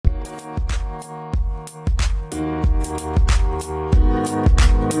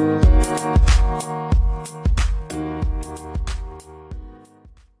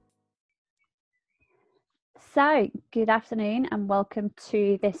So, good afternoon and welcome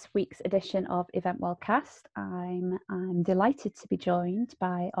to this week's edition of Event Worldcast. I'm delighted to be joined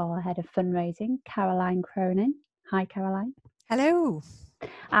by our head of fundraising, Caroline Cronin. Hi, Caroline. Hello.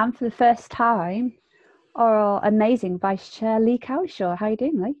 And for the first time, our amazing Vice Chair, Lee Cowshaw. How are you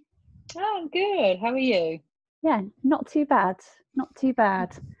doing, Lee? Oh, I'm good. How are you? Yeah, not too bad. Not too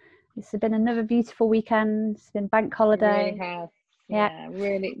bad. It's been another beautiful weekend. It's been bank holiday. It really has. Yeah,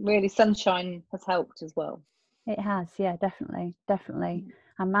 really sunshine has helped as well. It has, yeah, definitely.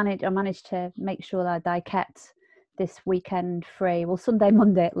 I managed to make sure that I kept this weekend free. Well, Sunday,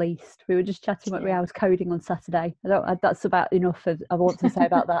 Monday at least. We were just chatting about I was coding on Saturday. That's about enough I want to say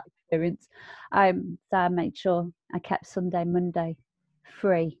about that experience. So I made sure I kept Sunday, Monday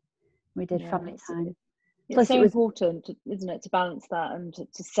free. We did family time. It's so important, isn't it, to balance that and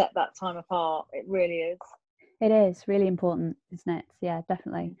to set that time apart. It really is. It is really important, isn't it? Yeah,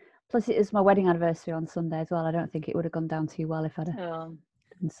 definitely. Plus, it is my wedding anniversary on Sunday as well. I don't think it would have gone down too well if I'd done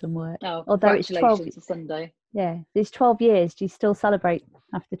some work. Oh, although it's 12 for Sunday. Yeah, it's 12 years. Do you still celebrate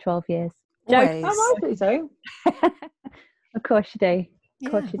after 12 years? Always. I think so. Of course you do.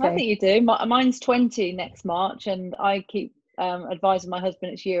 I think you do. Mine's 20 next March, and I keep advising my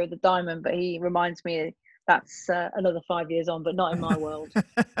husband it's year of the diamond, but he reminds me that's another 5 years on, but not in my world.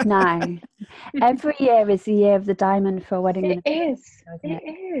 No. Every year is the year of the diamond for a wedding. It is.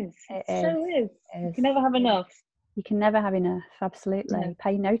 You can never have enough. You can never have enough. Absolutely. Yeah.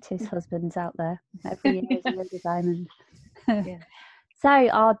 Pay notice, husbands out there. Every year is the year of the diamond. Yeah. So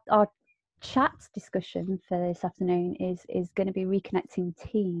our chat discussion for this afternoon is going to be reconnecting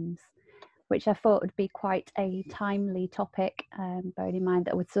teams, which I thought would be quite a timely topic, bearing in mind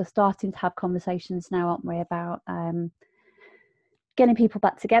that we're still starting to have conversations now, aren't we, about getting people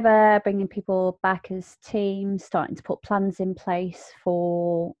back together, bringing people back as teams, starting to put plans in place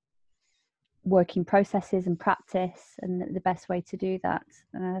for working processes and practice, and the best way to do that.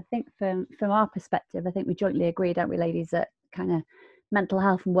 And I think from our perspective, I think we jointly agree, don't we, ladies, that kind of mental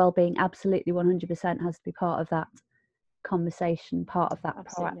health and well-being absolutely 100% has to be part of that conversation, part of that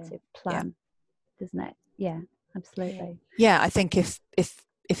proactive plan, doesn't it? Yeah, absolutely. Yeah, I think if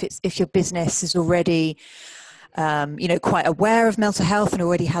your business is already quite aware of mental health and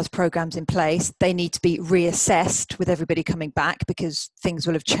already has programs in place, they need to be reassessed with everybody coming back, because things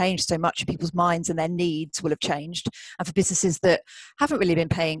will have changed so much. People's minds and their needs will have changed. And for businesses that haven't really been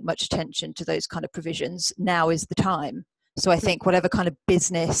paying much attention to those kind of provisions, now is the time. So I think whatever kind of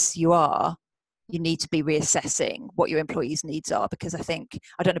business you are, you need to be reassessing what your employees' needs are, because I think,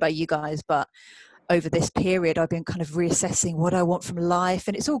 I don't know about you guys, but over this period, I've been kind of reassessing what I want from life,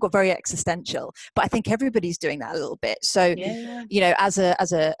 and it's all got very existential. But I think everybody's doing that a little bit. So, as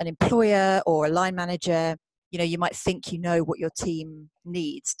an employer or a line manager, you might think what your team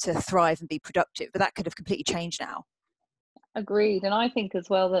needs to thrive and be productive, but that could have completely changed now. Agreed, and I think as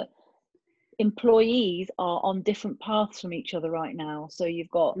well that employees are on different paths from each other right now. So you've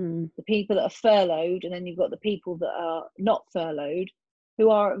got the people that are furloughed, and then you've got the people that are not furloughed, who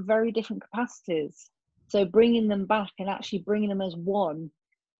are at very different capacities. So bringing them back and actually bringing them as one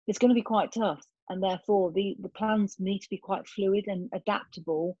is going to be quite tough. And therefore, the plans need to be quite fluid and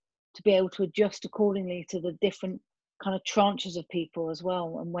adaptable to be able to adjust accordingly to the different kind of tranches of people as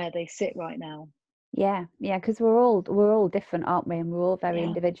well, and where they sit right now. Yeah, because we're all different, aren't we? And we're all very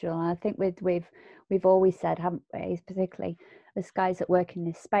individual. And I think we've always said, haven't we, particularly as guys that work in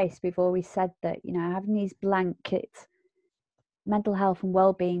this space, we've always said that having these blanket mental health and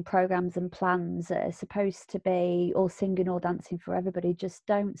well-being programs and plans that are supposed to be all singing or dancing for everybody just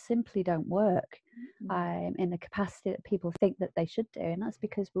simply don't work in the capacity that people think that they should do. And that's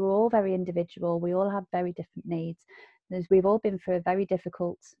because we're all very individual. We all have very different needs. We've all been through a very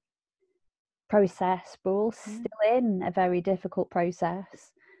difficult process. We're all still in a very difficult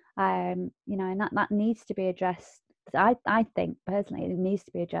process, and that needs to be addressed. I think personally it needs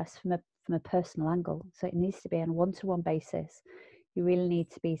to be addressed from a personal angle. So it needs to be on a one-to-one basis. You really need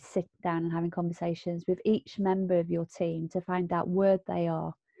to be sitting down and having conversations with each member of your team to find out where they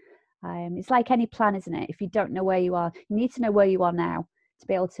are. It's like any plan, isn't it? If you don't know where you are, you need to know where you are now to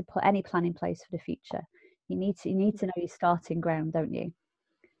be able to put any plan in place for the future. You need to know your starting ground, don't you?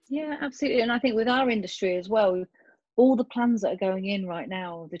 Yeah, absolutely. And I think with our industry as well, all the plans that are going in right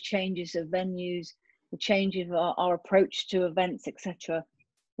now, the changes of venues, the changes of our approach to events, etc.,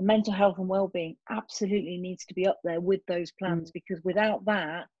 the mental health and well-being absolutely needs to be up there with those plans, because without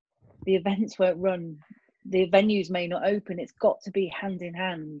that, the events won't run, the venues may not open. It's got to be hand in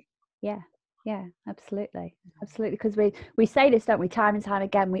hand. Yeah, Yeah, absolutely. Absolutely. Because we say this, don't we, time and time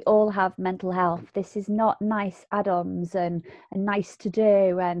again, we all have mental health. This is not nice add-ons and nice to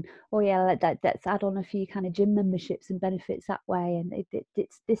do. And, oh yeah, let's add on a few kind of gym memberships and benefits that way. And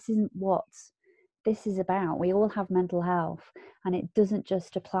this isn't what this is about. We all have mental health, and it doesn't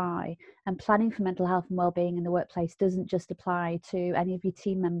just apply. And planning for mental health and well-being in the workplace doesn't just apply to any of your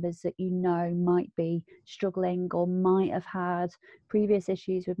team members that you know might be struggling or might have had previous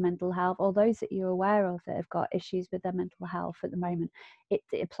issues with mental health, or those that you're aware of that have got issues with their mental health at the moment. It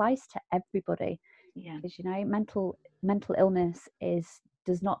applies to everybody. Yeah. Because, you know, mental illness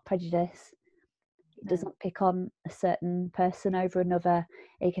does not prejudice. It does not pick on a certain person over another.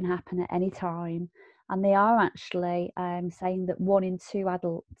 It can happen at any time. And they are actually saying that 1 in 2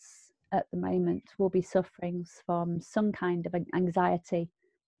 adults at the moment will be suffering from some kind of anxiety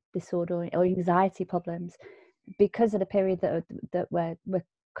disorder or anxiety problems because of the period that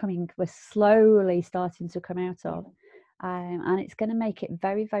we're slowly starting to come out of. And it's going to make it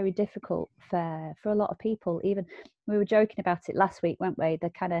very, very difficult for a lot of people. Even we were joking about it last week, weren't we?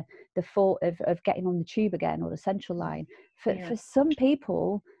 The thought of getting on the tube again or the Central Line. For some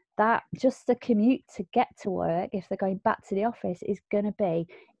people, that just the commute to get to work, if they're going back to the office, is going to be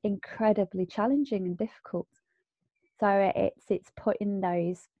incredibly challenging and difficult. So it's putting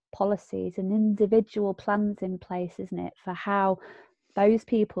those policies and individual plans in place, isn't it, for how those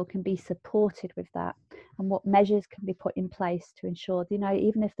people can be supported with that, and what measures can be put in place to ensure, you know,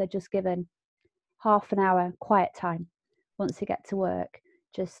 even if they're just given half an hour quiet time once they get to work,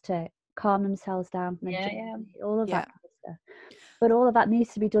 just to calm themselves down from the journey, all of that kind of stuff. But all of that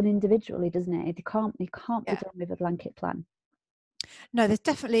needs to be done individually, doesn't it? It can't be done with a blanket plan. No, there's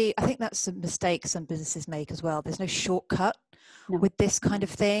definitely, I think that's a mistake some businesses make as well. There's no shortcut with this kind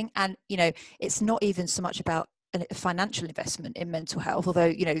of thing. And, you know, it's not even so much about a financial investment in mental health, although,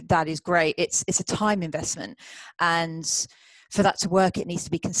 you know, that is great. It's a time investment. And for that to work, it needs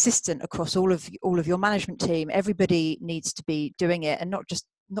to be consistent across all of your management team. Everybody needs to be doing it, and not just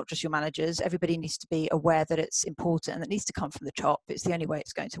your managers. Everybody needs to be aware that it's important, and it needs to come from the top. It's the only way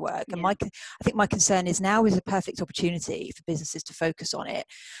it's going to work. And I think my concern is now is a perfect opportunity for businesses to focus on it.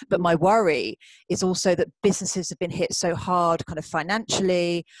 But my worry is also that businesses have been hit so hard kind of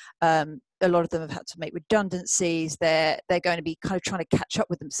financially. A lot of them have had to make redundancies. They're going to be kind of trying to catch up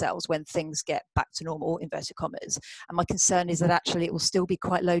with themselves when things get back to normal, inverted commas. And my concern is that actually it will still be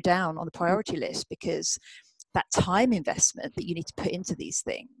quite low down on the priority list, because that time investment that you need to put into these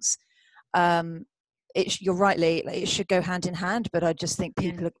things, you're right, Lee, it should go hand in hand. But I just think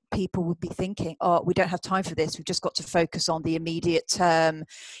people would be thinking, oh, we don't have time for this. We've just got to focus on the immediate term,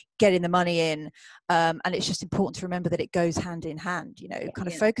 getting the money in. And it's just important to remember that it goes hand in hand. You know, kind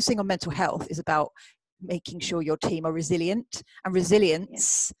of focusing on mental health is about making sure your team are resilient, and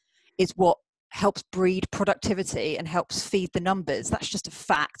resilience is what helps breed productivity and helps feed the numbers. That's just a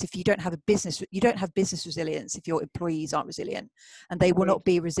fact. If you don't have business resilience if your employees aren't resilient, and they will not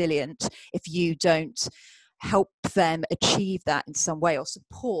be resilient if you don't help them achieve that in some way, or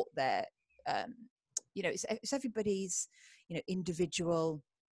support their you know, it's everybody's, you know, individual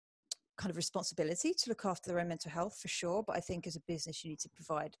kind of responsibility to look after their own mental health, for sure. But I think as a business, you need to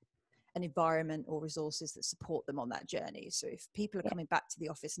provide an environment or resources that support them on that journey. So if people are coming back to the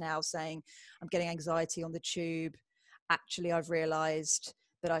office now saying, I'm getting anxiety on the tube, actually I've realized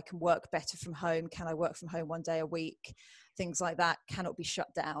that I can work better from home. Can I work from home 1 day a week? Things like that cannot be shut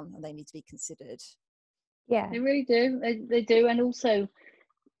down, and they need to be considered. Yeah, they really do. They do. And also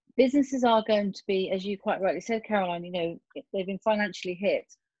businesses are going to be, as you quite rightly said, Caroline, you know, they've been financially hit,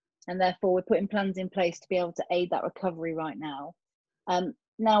 and therefore we're putting plans in place to be able to aid that recovery right now.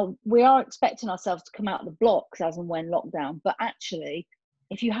 Now, we are expecting ourselves to come out of the blocks as and when lockdown, but actually,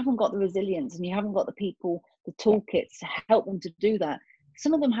 if you haven't got the resilience and you haven't got the people, the toolkits to help them to do that,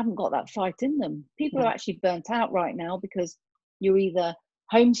 some of them haven't got that fight in them. People are actually burnt out right now because you're either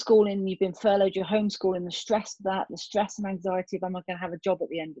homeschooling, you've been furloughed, you're homeschooling, the stress of that, the stress and anxiety of, am I going to have a job at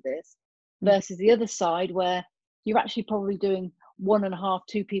the end of this, versus the other side where you're actually probably doing 1.5,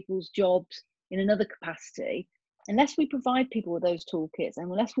 2 people's jobs in another capacity. Unless we provide people with those toolkits, and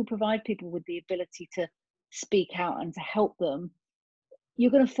unless we provide people with the ability to speak out and to help them,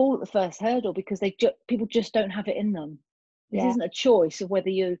 you're going to fall at the first hurdle, because people just don't have it in them. This isn't a choice of whether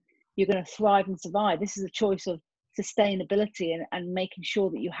you're going to thrive and survive. This is a choice of sustainability and making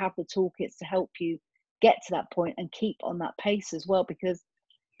sure that you have the toolkits to help you get to that point and keep on that pace as well. Because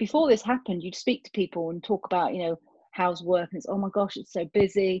before this happened, you'd speak to people and talk about, you know, how's work, and it's, oh my gosh, it's so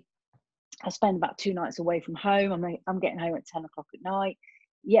busy. I spend about 2 nights away from home. I'm getting home at 10 o'clock at night.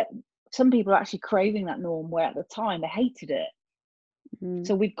 Yet some people are actually craving that norm, where at the time they hated it.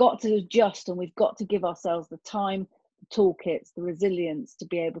 So we've got to adjust, and we've got to give ourselves the time, the toolkits, the resilience to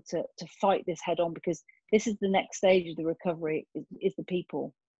be able to fight this head on, because this is the next stage of the recovery, is the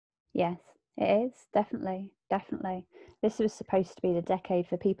people. Yes, it is, definitely. This was supposed to be the decade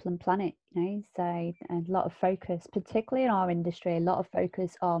for people and planet, so a lot of focus, particularly in our industry, a lot of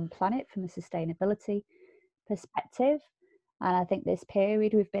focus on planet from a sustainability perspective. And I think this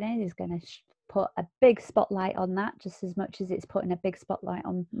period we've been in is going to put a big spotlight on that, just as much as it's putting a big spotlight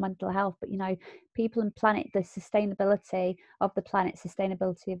on mental health. But people and planet, the sustainability of the planet,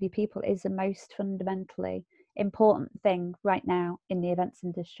 sustainability of your people is the most fundamentally important thing right now in the events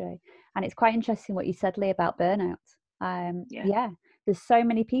industry. And it's quite interesting what you said, Lee, about burnout. There's so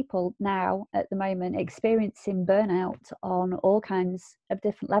many people now at the moment experiencing burnout on all kinds of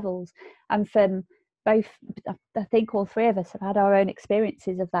different levels, and from both, I think all three of us have had our own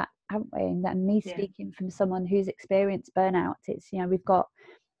experiences of that, haven't we? And me speaking from someone who's experienced burnout, it's we've got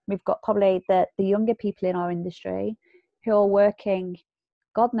probably the younger people in our industry who are working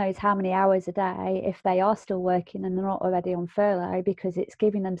God knows how many hours a day, if they are still working and they're not already on furlough, because it's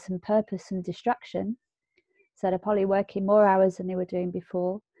giving them some purpose and distraction. So they're probably working more hours than they were doing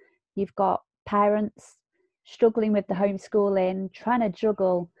before. You've got parents struggling with the homeschooling, trying to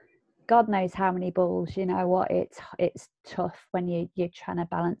juggle God knows how many balls. You know what, it's tough when you're trying to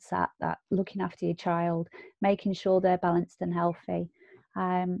balance that looking after your child, making sure they're balanced and healthy.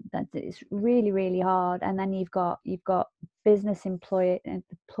 That it's really, really hard. And then you've got business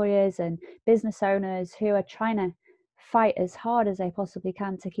employers and business owners who are trying to fight as hard as they possibly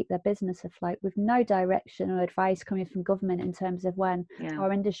can to keep their business afloat, with no direction or advice coming from government in terms of when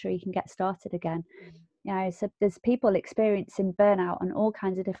our industry can get started again. So there's people experiencing burnout on all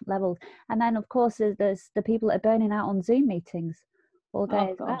kinds of different levels. And then, of course, there's the people that are burning out on Zoom meetings all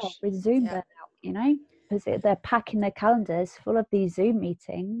day as well, with Zoom burnout, because they're packing their calendars full of these Zoom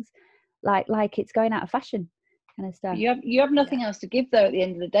meetings like it's going out of fashion kind of stuff. You have nothing else to give, though, at the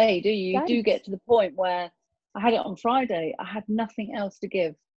end of the day, do you? You do get to the point where, I had it on Friday, I had nothing else to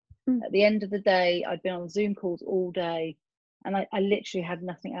give. At the end of the day, I'd been on Zoom calls all day, and I literally had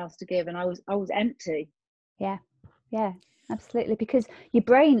nothing else to give, and I was empty. Yeah, absolutely, because your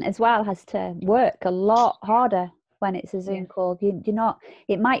brain as well has to work a lot harder when it's a Zoom call. You're not,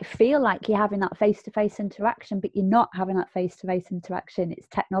 it might feel like you're having that face-to-face interaction, but you're not having that face-to-face interaction. It's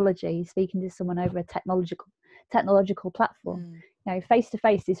technology. You're speaking to someone over a technological platform.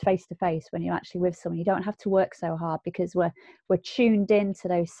 Face-to-face is face-to-face when you're actually with someone. You don't have to work so hard, because we're tuned into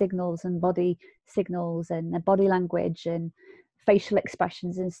those signals and body signals and the body language and facial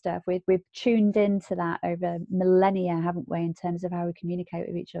expressions and stuff. We've tuned into that over millennia, haven't we, in terms of how we communicate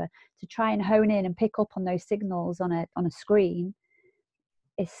with each other. To try and hone in and pick up on those signals on a screen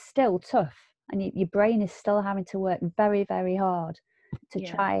is still tough, and your brain is still having to work very, very hard to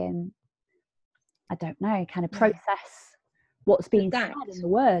try and, I don't know, kind of process what's being said in the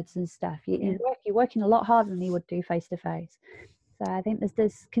words and stuff. You're working a lot harder than you would do face to face. So I think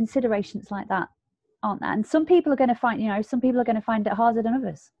there's considerations like that, aren't there? And some people are going to find it harder than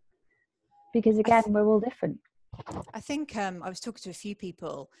others, because again, we're all different. I think I was talking to a few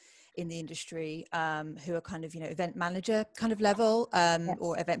people in the industry who are kind of event manager kind of level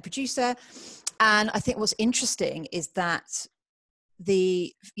or event producer, and I think what's interesting is that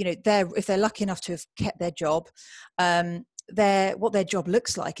if they're lucky enough to have kept their job, what their job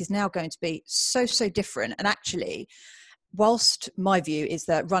looks like is now going to be so different. And actually, whilst my view is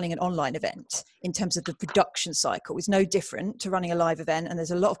that running an online event in terms of the production cycle is no different to running a live event, and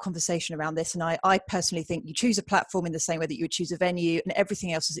there's a lot of conversation around this, and I personally think you choose a platform in the same way that you would choose a venue, and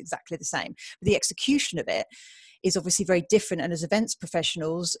everything else is exactly the same. But the execution of it is obviously very different. And as events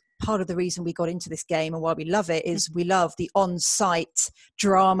professionals, part of the reason we got into this game and why we love it is we love the on-site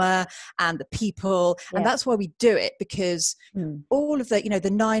drama and the people. And that's why we do it, because all of the, the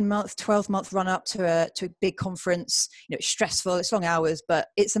 9-month, 12-month run up to a big conference, it's stressful, it's long hours, but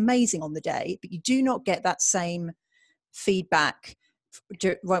it's amazing on the day. But you do not get that same feedback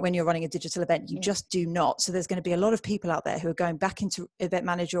right when you're running a digital event. You just do not. So there's going to be a lot of people out there who are going back into event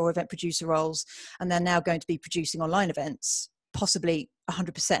manager or event producer roles, and they're now going to be producing online events, possibly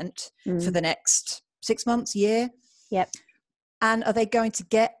 100% for the next 6 months, year. And are they going to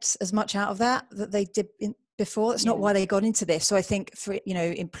get as much out of that they did before? That's not why they got into this. So I think for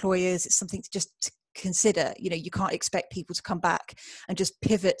employers, it's something to just consider. You can't expect people to come back and just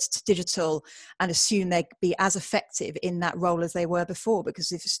pivot to digital and assume they'd be as effective in that role as they were before,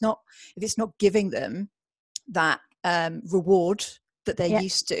 because if it's not giving them that reward that they're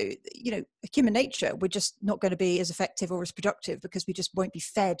used to, human nature, we're just not going to be as effective or as productive, because we just won't be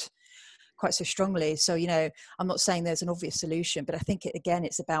fed quite so strongly. So, you know, I'm not saying there's an obvious solution, but I think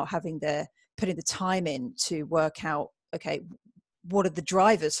it's about putting the time in to work out, okay, what are the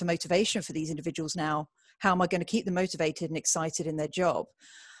drivers for motivation for these individuals now? How am I going to keep them motivated and excited in their job?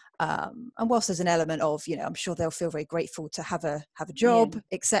 And whilst there's an element of, you know, I'm sure they'll feel very grateful to have a job,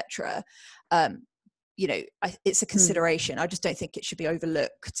 etc. You know, it's a consideration. I just don't think it should be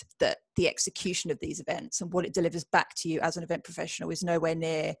overlooked that the execution of these events and what it delivers back to you as an event professional is nowhere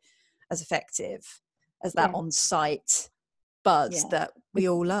near as effective as that on-site buzz that we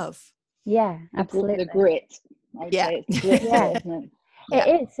all love. Yeah, absolutely. The grit. I would say it's grit, isn't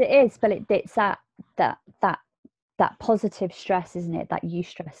it? It is, but it's that positive stress, isn't it? That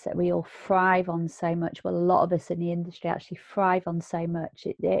eustress that we all thrive on so much. Well, a lot of us in the industry actually thrive on so much.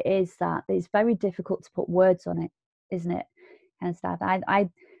 It is that it's very difficult to put words on it, isn't it? And stuff. I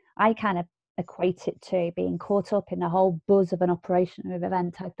kind of equate it to being caught up in the whole buzz of an operation or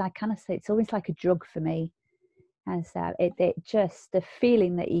event. I kind of say it's always like a drug for me. And so it just the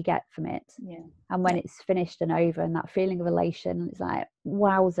feeling that you get from it, and when it's finished and over, and that feeling of elation, it's like,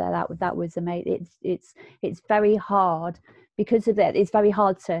 wowzer, that was amazing. It's very hard because of it. It's very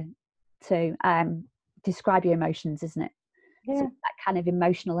hard to describe your emotions, isn't it? So that kind of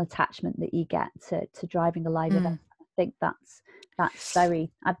emotional attachment that you get to driving a live event. I think that's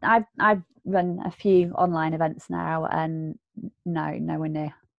very. I've run a few online events now, and nowhere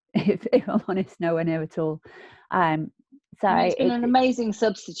near. If I'm honest, nowhere near at all. So it's been an amazing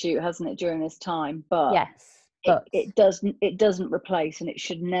substitute, hasn't it, during this time? But yes, but it doesn't replace, and it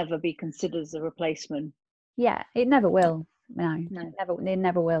should never be considered as a replacement. Yeah, it never will. No. It never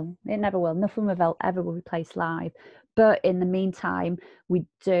will. It never will. Nothing will ever replace live. But in the meantime, we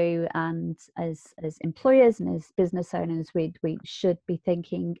do, and as employers and as business owners, we should be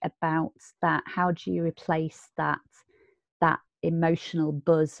thinking about that. How do you replace that emotional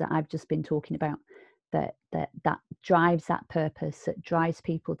buzz that I've just been talking about, that drives that purpose, that drives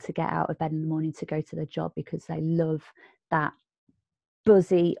people to get out of bed in the morning to go to their job because they love that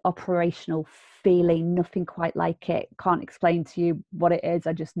buzzy operational feeling. Nothing quite like it. Can't explain to you what it is.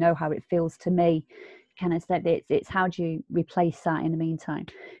 I just know how it feels to me. Kind of said it's how do you replace that in the meantime?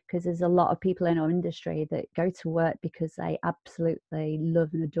 Because there's a lot of people in our industry that go to work because they absolutely love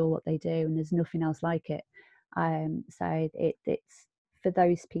and adore what they do, and there's nothing else like it. So it's for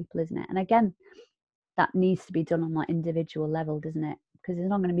those people, isn't it? And again, that needs to be done on that individual level, doesn't it? Because it's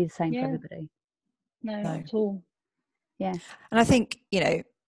not going to be the same for everybody. No, not at all. Yeah. And I think, you know,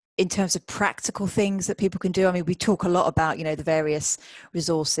 in terms of practical things that people can do, I mean, we talk a lot about, you know, the various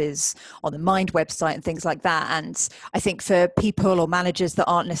resources on the Mind website and things like that. And I think for people or managers that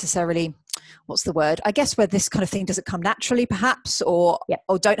aren't necessarily, what's the word, I guess, where this kind of thing doesn't come naturally perhaps, or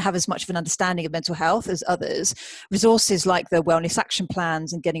don't have as much of an understanding of mental health as others, resources like the wellness action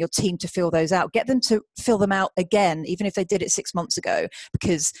plans and getting your team to fill those out, get them to fill them out again, even if they did it 6 months ago,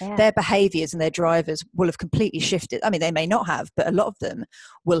 because their behaviors and their drivers will have completely shifted. I mean, they may not have, but a lot of them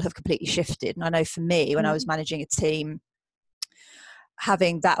will have completely shifted. And I know for me, when I was managing a team,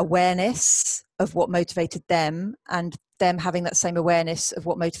 having that awareness of what motivated them and them having that same awareness of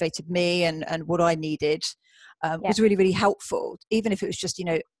what motivated me and what I needed was really, really helpful, even if it was just, you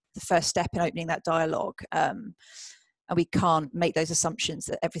know, the first step in opening that dialogue. And we can't make those assumptions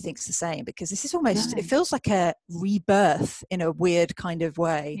that everything's the same, because this is almost, it feels like a rebirth in a weird kind of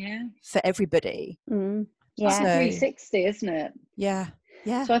way for everybody. It's 360, isn't it? Yeah.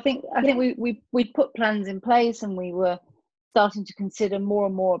 So I think we put plans in place, and we were starting to consider more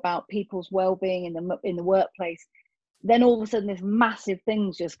and more about people's well-being in the workplace. Then all of a sudden this massive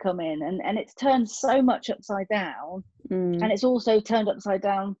things just come in, and it's turned so much upside down. And it's also turned upside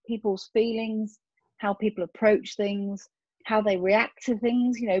down people's feelings, how people approach things, how they react to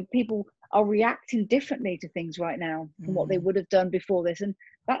things. You know, people are reacting differently to things right now from what they would have done before this, and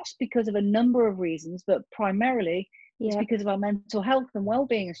that's because of a number of reasons, but primarily it's because of our mental health and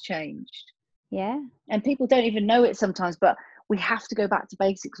well-being has changed. And people don't even know it sometimes, but we have to go back to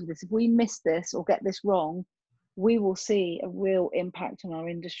basics with this. If we miss this or get this wrong, we will see a real impact on our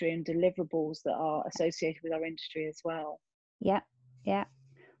industry and deliverables that are associated with our industry as well.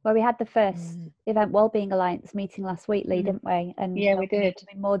 Well, we had the first Event Wellbeing Alliance meeting last week, Lee, didn't we? And we did. There'll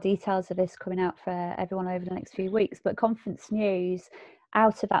be more details of this coming out for everyone over the next few weeks. But Conference News,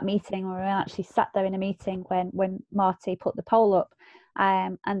 out of that meeting, or I actually sat there in a meeting when Marty put the poll up,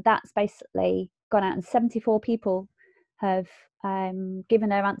 and that's basically gone out, and 74 people have given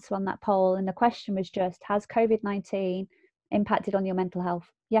their answer on that poll, and the question was just, has COVID-19 impacted on your mental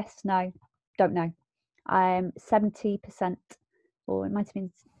health? Yes, no, don't know. 70%, or it might have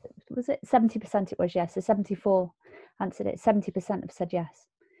been, was it 70%? It was yes. So 74 answered it. 70% have said yes.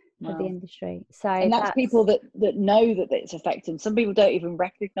 of the industry. So and that's people that know that it's affecting. Some people don't even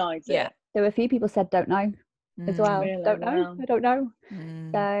recognise it. There were a few people said don't know as well. Really? Don't know. Wow. I don't know.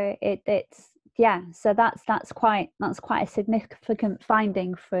 So it's so that's quite a significant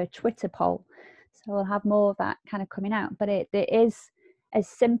finding for a Twitter poll. So we'll have more of that kind of coming out. But it is as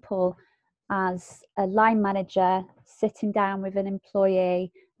simple as a line manager sitting down with an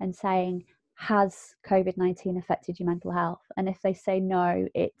employee and saying, has COVID-19 affected your mental health? And if they say no,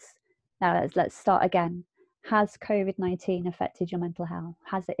 it's now let's start again. Has COVID-19 affected your mental health?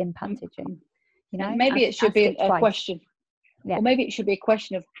 Has it impacted you? You know, maybe it should be a question. Yeah. Or maybe it should be a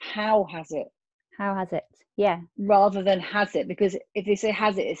question of how has it? How has it? Yeah. Rather than has it, because if they say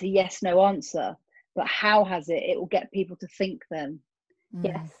has it, it's a yes, no answer. But how has it? It will get people to think then.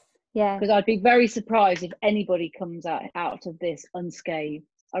 Yes. Yeah. Because I'd be very surprised if anybody comes out of this unscathed.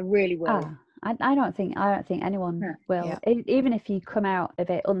 I really will. I don't think anyone will. Yeah. Even if you come out of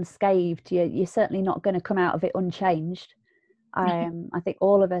it unscathed, you're certainly not going to come out of it unchanged. I think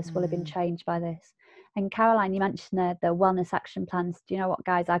all of us will have been changed by this. And Caroline, you mentioned the wellness action plans. Do you know what,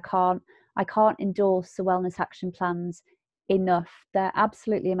 guys? I can't endorse the wellness action plans enough. They're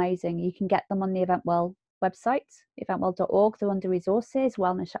absolutely amazing. You can get them on the Eventwell website, eventwell.org. They're under resources,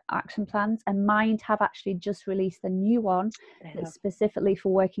 wellness action plans, and Mind have actually just released a new one that's specifically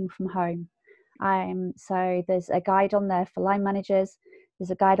for working from home. So there's a guide on there for line managers,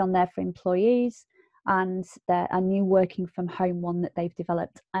 there's a guide on there for employees, and a new working from home one that they've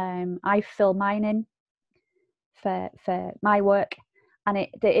developed. I fill mine in for my work, and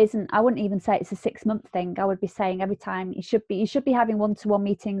there isn't, I wouldn't even say it's a 6-month thing. I would be saying every time you should be having one-to-one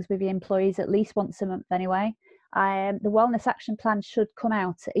meetings with your employees at least once a month anyway. The wellness action plan should come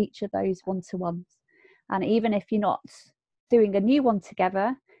out at each of those one-to-ones, and even if you're not doing a new one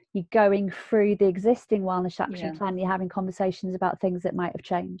together, you're going through the existing wellness action plan, you're having conversations about things that might have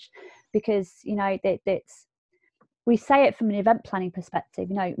changed, because you know we say it from an event planning perspective,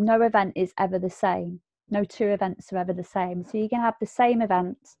 you know, no event is ever the same. No 2 events are ever the same. So you can have the same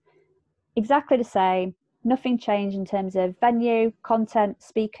event, exactly the same, nothing changed in terms of venue, content,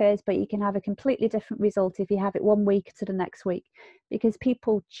 speakers, but you can have a completely different result if you have it one week to the next week, because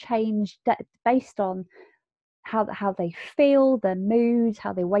people change based on how they feel, their mood,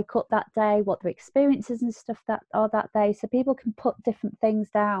 how they wake up that day, what their experiences and stuff that are that day. So people can put different things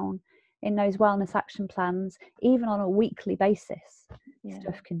down in those wellness action plans, even on a weekly basis.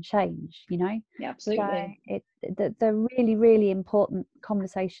 Stuff can change, you know. Yeah, absolutely. So they're really, really important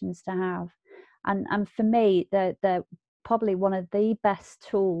conversations to have, and for me, they're probably one of the best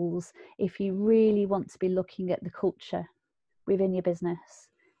tools if you really want to be looking at the culture within your business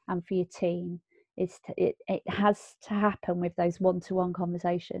and for your team. It has to happen with those one-to-one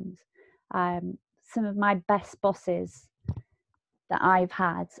conversations. Some of my best bosses that I've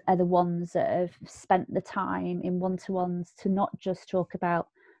had are the ones that have spent the time in one-to-ones to not just talk about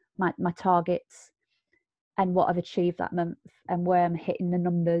my targets and what I've achieved that month and where I'm hitting the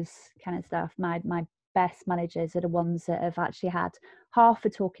numbers kind of stuff. My best managers are the ones that have actually had half for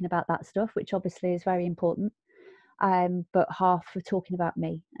talking about that stuff, which obviously is very important, but half for talking about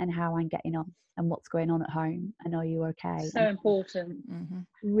me and how I'm getting on and what's going on at home and are you okay? So important.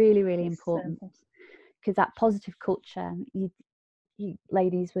 Really, really important, because that positive culture, you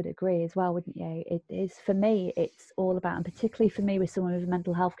ladies would agree as well, wouldn't you? It is, for me, it's all about, and particularly for me with someone with a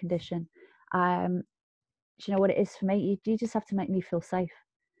mental health condition, do you know what it is for me? You just have to make me feel safe.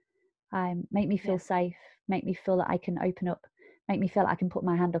 Make me feel safe, make me feel that I can open up, make me feel like I can put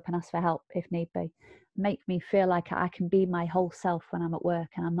my hand up and ask for help if need be, make me feel like I can be my whole self when I'm at work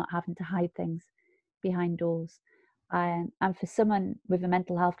and I'm not having to hide things behind doors. And for someone with a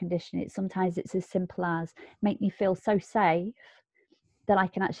mental health condition, sometimes it's as simple as make me feel so safe that I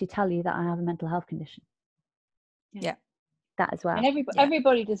can actually tell you that I have a mental health condition. Yeah. That as well. And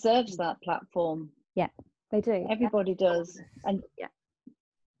everybody deserves that platform. Yeah, they do. Everybody does. And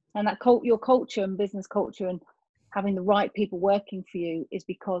and that your culture and business culture and having the right people working for you is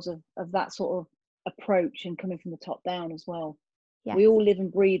because of that sort of approach and coming from the top down as well. Yeah. We all live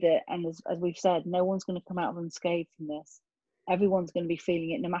and breathe it, and as we've said, no one's going to come out unscathed from this. Everyone's going to be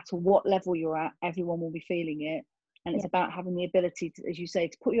feeling it, no matter what level you're at. Everyone will be feeling it, and it's about having the ability to, as you say,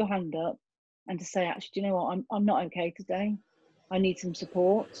 to put your hand up and to say, actually, do you know what, I'm not okay today. I need some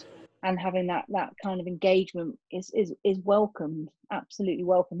support, and having that kind of engagement is welcomed, absolutely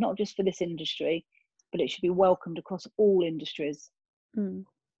welcomed, not just for this industry, but it should be welcomed across all industries.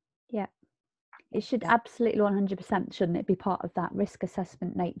 Yeah. It should absolutely 100%, shouldn't it, be part of that risk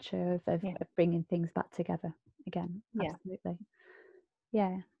assessment nature of bringing things back together again. Absolutely.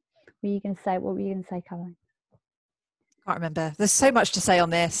 Yeah. What were you going to say, Caroline? Can't remember. There's so much to say on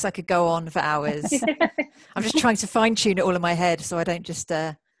this. I could go on for hours. I'm just trying to fine tune it all in my head so I don't just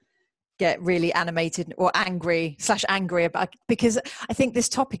get really animated or angry about, because I think this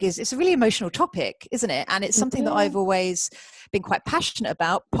topic it's a really emotional topic, isn't it? And it's something that I've always been quite passionate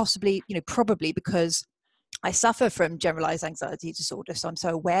about, possibly, probably because I suffer from generalized anxiety disorder, so I'm so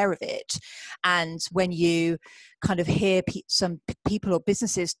aware of it. And when you kind of hear some people or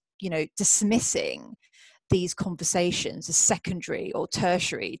businesses, dismissing these conversations as secondary or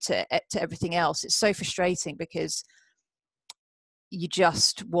tertiary to everything else, it's so frustrating, because you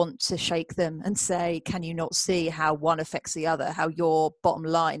just want to shake them and say, can you not see how one affects the other, how your bottom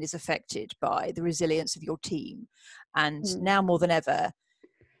line is affected by the resilience of your team? And now more than ever,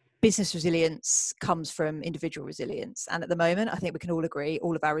 business resilience comes from individual resilience. And at the moment, I think we can all agree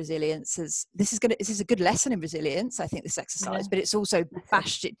all of our resilience this is a good lesson in resilience, I think, this exercise, but it's also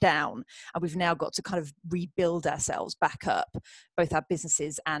bashed it down. And we've now got to kind of rebuild ourselves back up, both our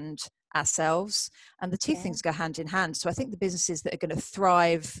businesses and ourselves. And the two things go hand in hand. So I think the businesses that are going to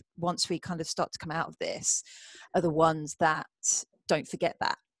thrive once we kind of start to come out of this are the ones that don't forget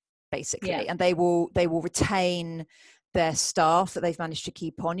that, basically. And they will retain their staff that they've managed to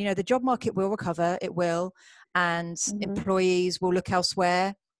keep on. The job market will recover, it will, and employees will look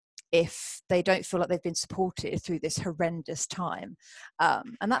elsewhere if they don't feel like they've been supported through this horrendous time.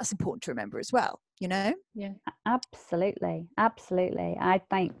 And that's important to remember as well, Yeah, absolutely. I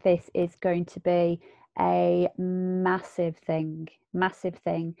think this is going to be a massive thing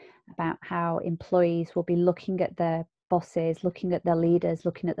about how employees will be looking at their bosses, looking at their leaders,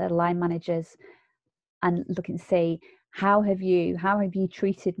 looking at their line managers, and looking to see, how have you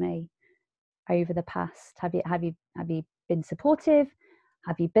treated me over the past? Have you been supportive?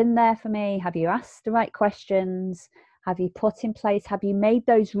 Have you been there for me? Have you asked the right questions? Have you put in place? Have you made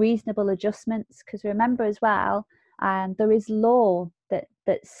those reasonable adjustments? Because remember as well, there is law that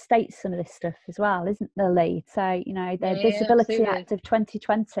states some of this stuff as well, isn't there, Lee? So the Disability Act of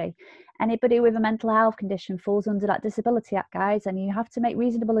 2020. Anybody with a mental health condition falls under that Disability Act, guys, and you have to make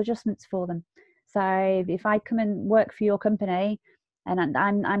reasonable adjustments for them. So if I come and work for your company and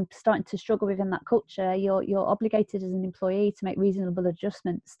I'm starting to struggle within that culture, you're obligated as an employee to make reasonable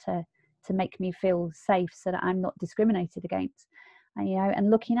adjustments to make me feel safe, so that I'm not discriminated against. And and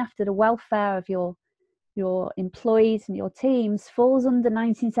looking after the welfare of your employees and your teams falls under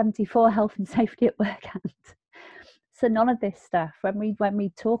 1974 Health and Safety at Work Act. So none of this stuff, when we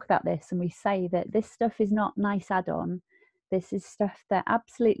talk about this and we say that this stuff is not nice add-on, this is stuff that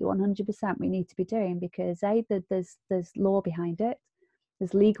absolutely 100% we need to be doing, because there's law behind it,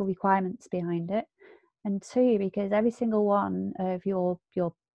 there's legal requirements behind it, and two, because every single one of your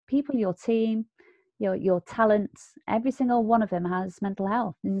people, your team, your talents, every single one of them has mental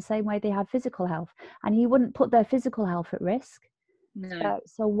health in the same way they have physical health, and you wouldn't put their physical health at risk. No.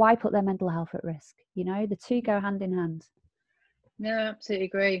 So why put their mental health at risk? The two go hand in hand. No, I absolutely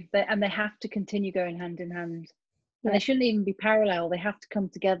agree. They have to continue going hand in hand. And they shouldn't even be parallel. They have to come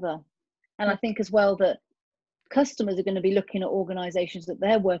together. And I think as well that customers are going to be looking at organizations that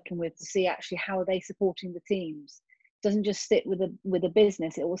they're working with to see actually how are they supporting the teams. It doesn't just sit with a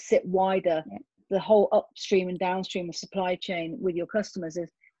business, it will sit wider, the whole upstream and downstream of supply chain with your customers.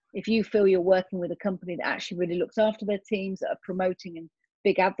 If you feel you're working with a company that actually really looks after their teams, that are promoting and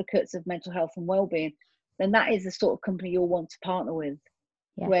big advocates of mental health and well-being, then that is the sort of company you'll want to partner with.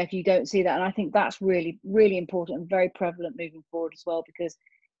 Where if you don't see that, and I think that's really, really important and very prevalent moving forward as well, because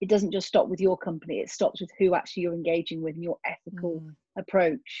it doesn't just stop with your company, it stops with who actually you're engaging with and your ethical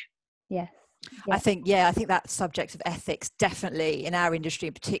approach. Yes. I think that subject of ethics definitely in our industry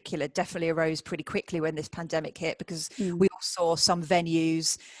in particular definitely arose pretty quickly when this pandemic hit, because we all saw some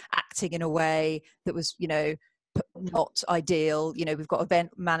venues acting in a way that was not ideal. We've got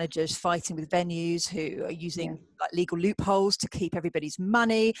event managers fighting with venues who are using like legal loopholes to keep everybody's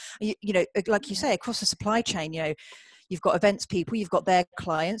money. Like you say, across the supply chain, you've got events people, you've got their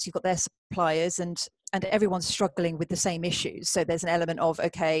clients, you've got their suppliers, and everyone's struggling with the same issues. So there's an element of,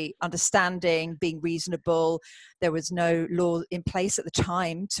 understanding, being reasonable. There was no law in place at the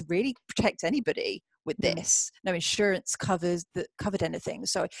time to really protect anybody with this. No insurance covered anything.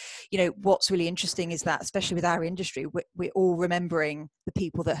 So, what's really interesting is that, especially with our industry, we're all remembering the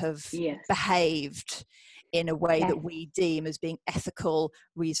people that have behaved in a way that we deem as being ethical,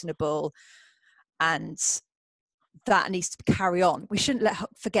 reasonable, and that needs to carry on. We shouldn't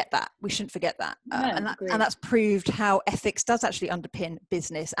forget that. And that's proved how ethics does actually underpin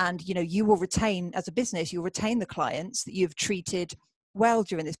business. And you will retain, as a business, you'll retain the clients that you've treated well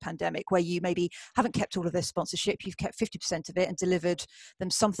during this pandemic, where you maybe haven't kept all of their sponsorship, you've kept 50% of it and delivered them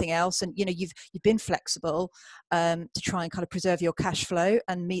something else, and you've been flexible to try and kind of preserve your cash flow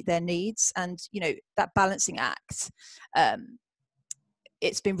and meet their needs. And that balancing act,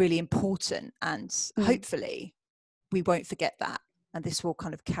 it's been really important, and hopefully we won't forget that, and this will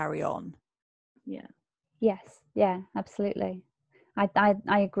kind of carry on. Yeah, absolutely. I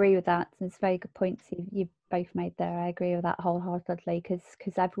agree with that. There's very good points you've both made there. I agree with that wholeheartedly,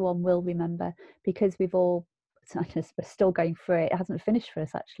 because everyone will remember, because we're still going through it. It hasn't finished for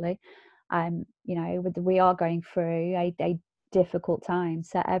us, actually. We are going through a difficult time,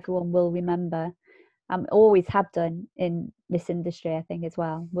 so everyone will remember. Always have done in this industry, I think, as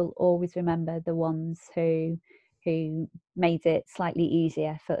well. We'll always remember the ones who made it slightly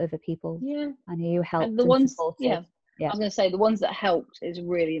easier for other people, and who helped and supported. I was going to say, the ones that helped is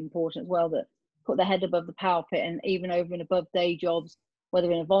really important as well, that put their head above the parapet, and even over and above day jobs,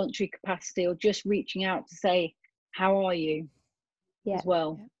 whether in a voluntary capacity or just reaching out to say, how are you, as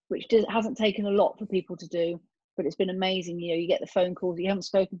well, which hasn't taken a lot for people to do, but it's been amazing. You get the phone calls, you haven't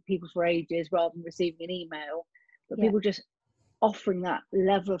spoken to people for ages, rather than receiving an email, but people just offering that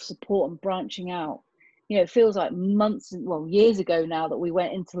level of support and branching out. It feels like years ago now that we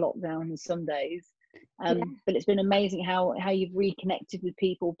went into lockdown in some days. But it's been amazing how you've reconnected with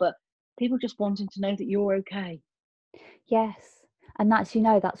people, but people just wanting to know that you're okay. Yes, and that's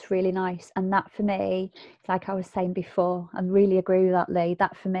really nice. And that, for me, like I was saying before, I really agree with that, Lee.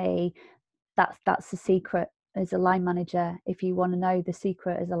 That, for me, that's the secret as a line manager. If you want to know the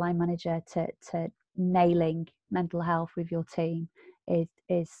secret as a line manager to nailing mental health with your team,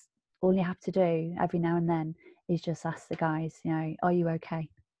 is all you have to do every now and then is just ask the guys, are you okay?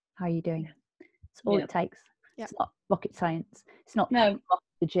 How are you doing? It's all it takes. It's not rocket science. It's not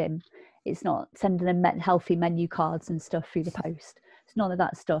the gym. It's not sending them healthy menu cards and stuff through the post. It's none of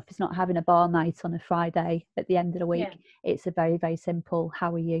that stuff. It's not having a bar night on a Friday at the end of the week. It's a very, very simple,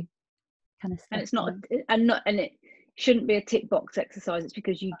 how are you kind of stuff. And it's not, and it shouldn't be a tick box exercise. It's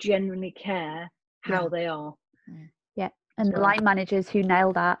because you genuinely care how they are. Yeah. And the line managers who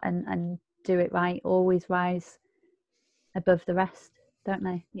nail that and do it right always rise above the rest, don't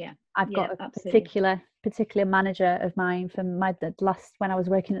they? I've got a particular manager of mine from when I was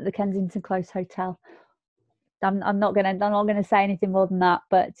working at the Kensington Close Hotel. I'm not gonna say anything more than that,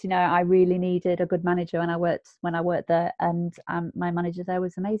 but I really needed a good manager when I worked there, and my manager there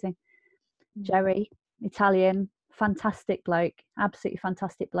was amazing. Jerry, Italian, fantastic bloke, absolutely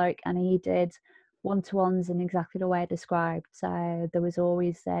fantastic bloke, and he did one-to-ones in exactly the way I described. So there was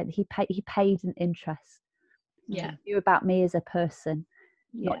always he paid an interest. He knew about me as a person,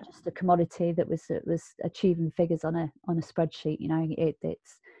 not just a commodity that was achieving figures on a spreadsheet.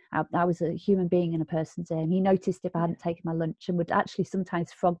 I was a human being and a person to him. He noticed if I hadn't taken my lunch, and would actually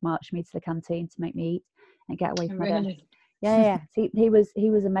sometimes frog march me to the canteen to make me eat and get away from my desk. So he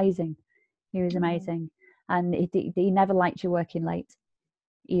was amazing. He was amazing, and he never liked you working late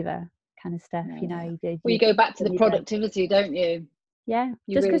either, kind of stuff. You go back to the productivity, don't you? Yeah,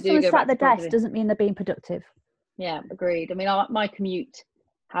 just because someone's sat at the desk doesn't mean they're being productive. Yeah, agreed. I mean, my commute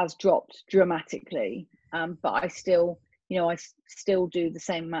has dropped dramatically, but I still do the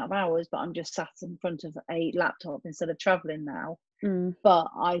same amount of hours, but I'm just sat in front of a laptop instead of traveling now. But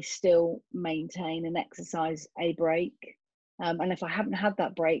I still maintain and exercise a break, and if I haven't had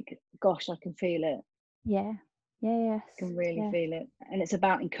that break, gosh, I can feel it. Yes. I can really feel it. And it's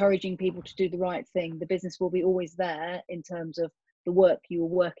about encouraging people to do the right thing. The business will be always there in terms of the work you are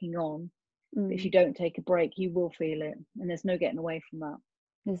working on. But if you don't take a break, you will feel it, and there's no getting away from that.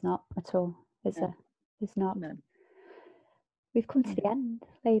 There's not at all. There's not. No. We've come to the end,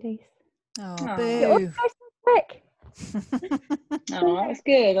 ladies. Oh, boo. Quick. Oh, that was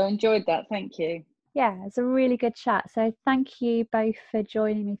good. I enjoyed that. Thank you. Yeah, it's a really good chat. So thank you both for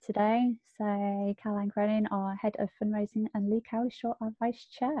joining me today. So Caroline Cronin, our Head of Fundraising, and Lee Cowlishaw, our Vice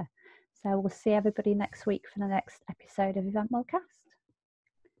Chair. So we'll see everybody next week for the next episode of Event Wellcast.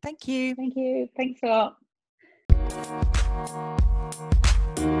 Thank you. Thank you. Thanks a lot.